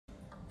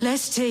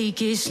Let's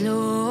take it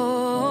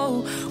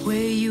slow. Where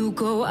you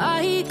go,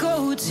 I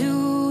go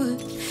too.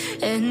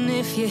 And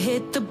if you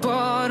hit the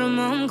bottom,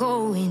 I'm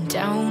going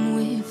down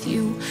with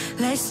you.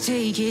 Let's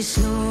take it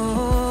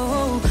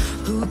slow.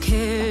 Who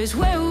cares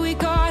where we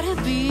gotta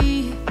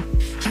be?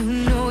 You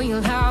know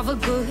you'll have a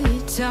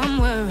good time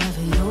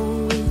wherever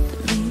you're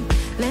with me.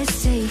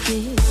 Let's take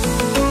it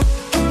slow.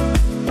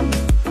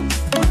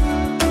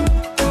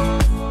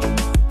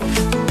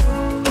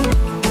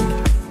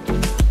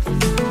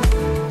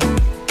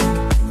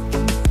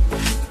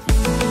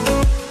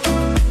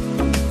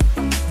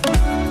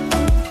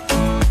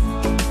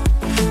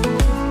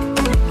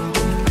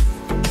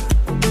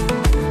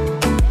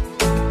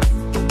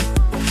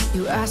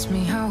 Ask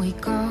me how we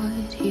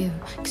got here,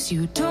 'cause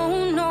you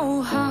don't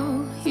know how.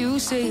 You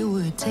say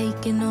we're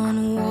taking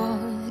on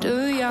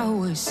water, yeah,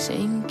 we're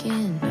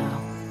sinking now.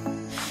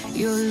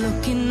 You're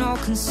looking all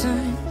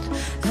concerned,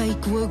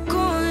 like we're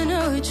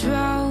gonna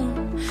drown.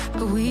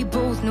 But we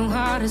both know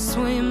how to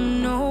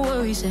swim, no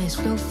worries, let's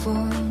go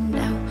for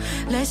now.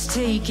 Let's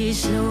take it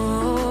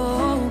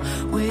slow.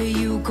 Where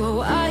you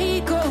go,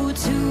 I go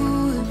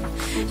too.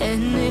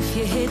 And if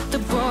you hit the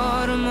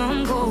bottom,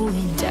 I'm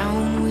going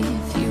down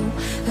with you.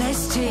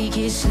 Let's take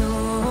it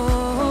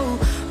slow.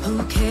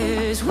 Who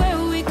cares where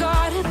we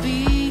gotta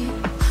be?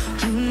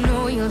 You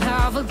know you'll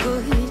have a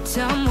good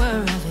time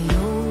wherever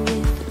you're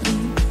with me.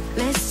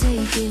 Let's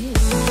take it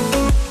slow.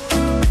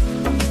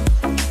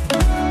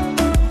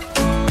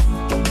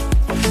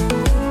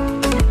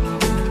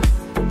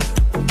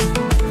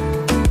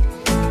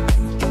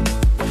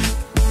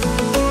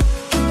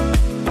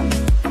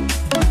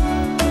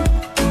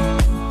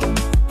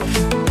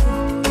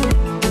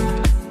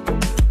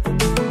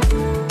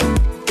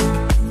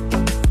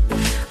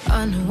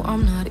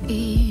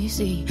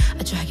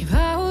 I drag you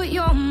out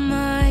your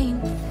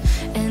mind,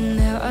 and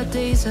there are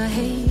days I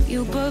hate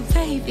you, but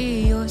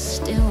baby, you're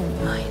still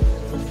mine.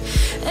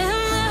 And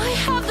then we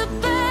have the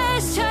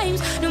best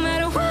times, no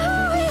matter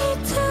what we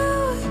do.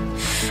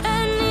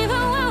 And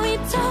even when we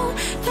don't,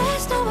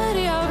 there's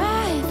nobody I'd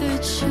rather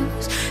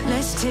choose.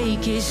 Let's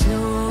take it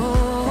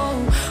slow.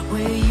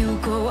 Where you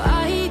go,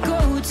 I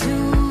go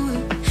too.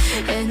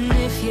 And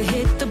if you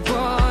hit the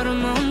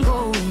bottom, I'm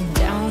going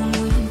down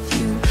with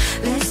you.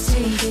 Let's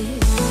take it.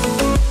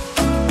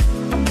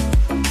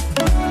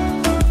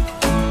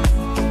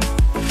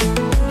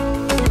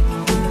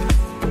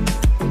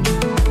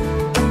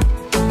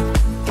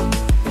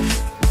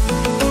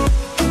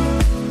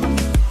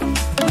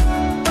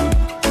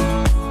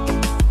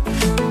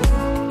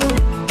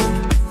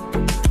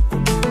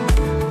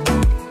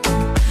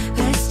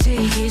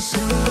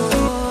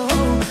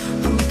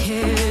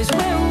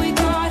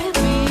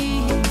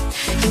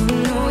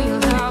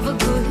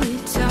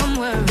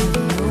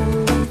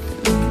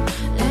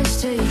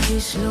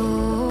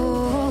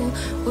 Slow,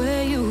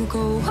 where you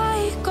go,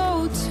 I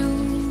go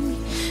too.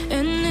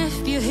 And if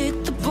you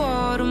hit the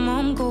bottom,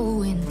 I'm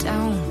going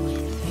down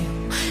with you.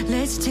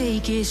 Let's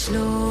take it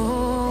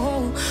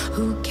slow.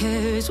 Who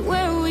cares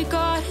where we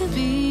gotta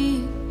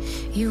be?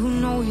 You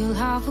know you'll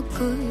have a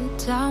good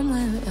time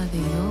wherever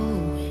you're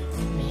with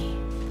me.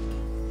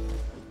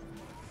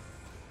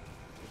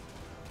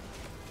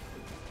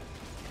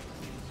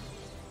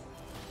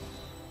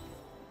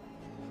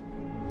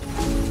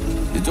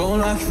 Don't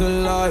like the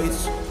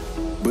lights,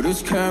 but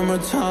it's camera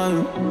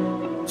time.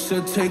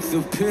 Said take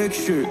the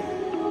picture,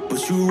 but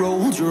you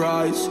rolled your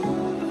eyes.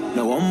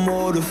 Now I'm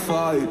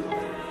mortified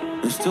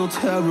and still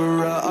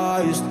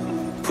terrorized.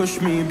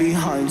 Push me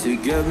behind to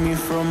get me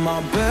from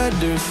my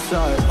better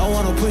side. I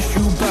wanna push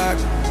you back,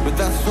 but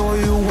that's all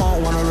you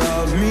want. Wanna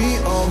wrap me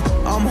up,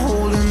 I'm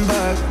holding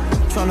back.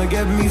 Tryna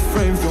get me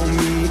framed, throw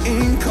me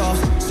in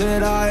cuffs.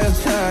 Said I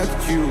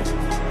attacked you,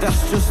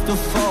 that's just a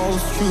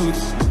false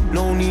truth.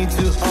 No need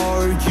to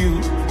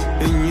argue,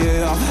 and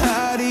yeah, I've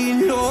had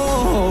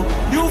enough.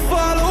 You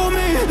follow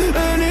me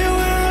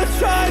anywhere I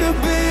try to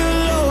be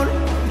alone.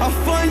 I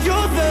find you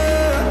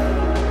there.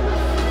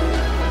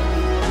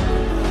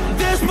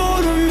 There's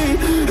more to me.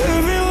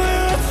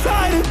 Everywhere I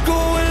try to go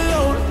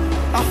alone,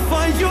 I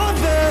find you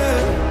there.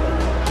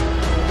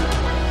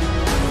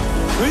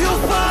 You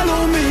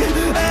follow me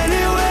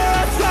anywhere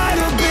I try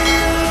to be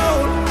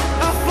alone,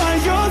 I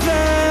find you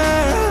there.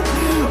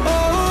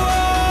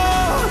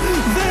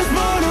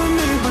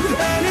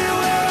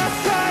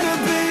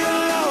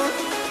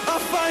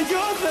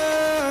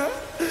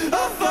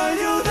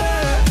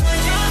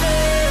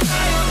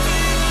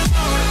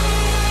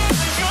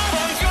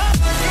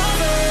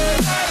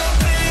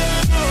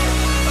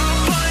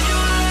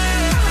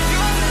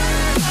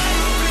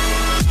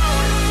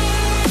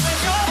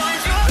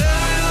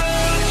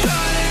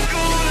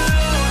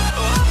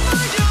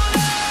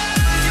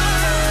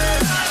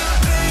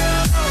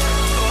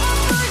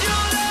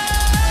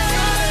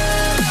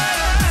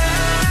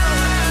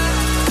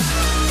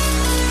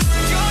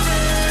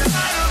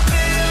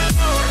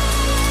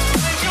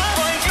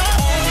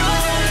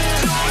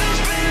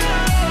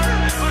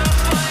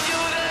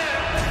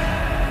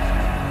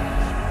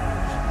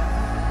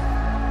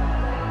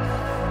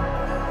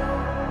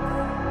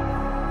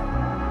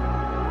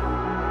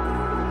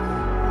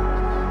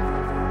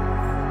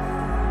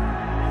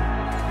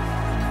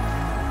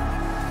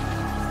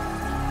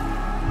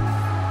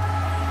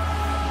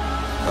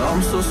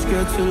 I'm so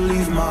scared to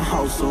leave my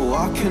house, so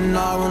I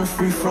cannot run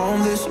free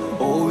from this.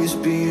 Always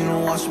being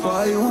watched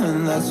by you,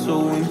 and that's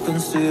so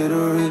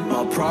inconsiderate.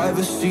 My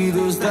privacy,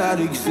 those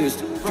that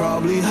exist,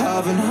 probably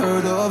haven't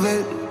heard of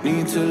it.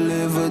 Need to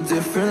live a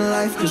different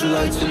life, cause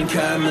lights and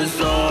cameras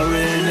are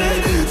in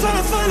it. Trying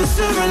to find a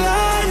silver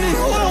lining.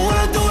 All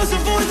I do is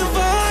avoid the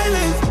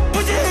violence.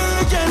 But you're here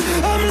again,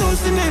 I'm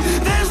losing it.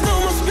 There's no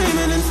more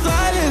screaming in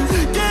silence.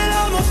 Get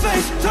out my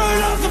face, turn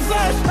off the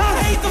flash.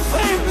 I hate the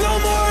fame, no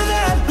more of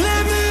that.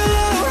 Leave me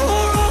alone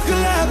or I'll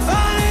collapse.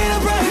 I need a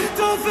break,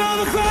 don't feel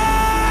the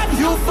crack.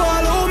 You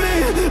follow me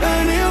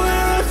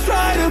anywhere I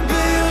try to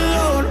be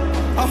alone.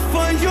 I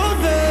find you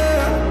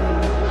there.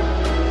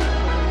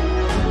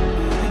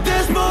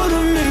 There's more to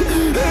me.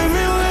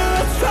 Everywhere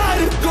I try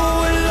to go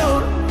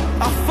alone,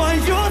 I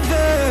find you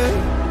there.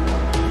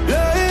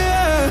 Yeah,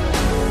 yeah.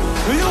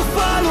 You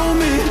follow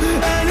me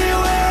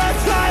anywhere I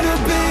try to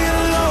be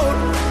alone,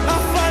 I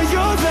find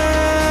you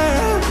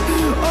there.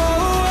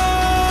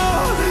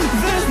 Oh,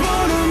 there's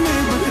more to me,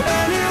 but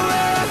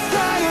anywhere I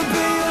try to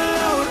be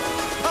alone,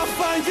 I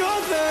find you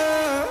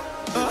there.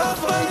 I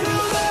find you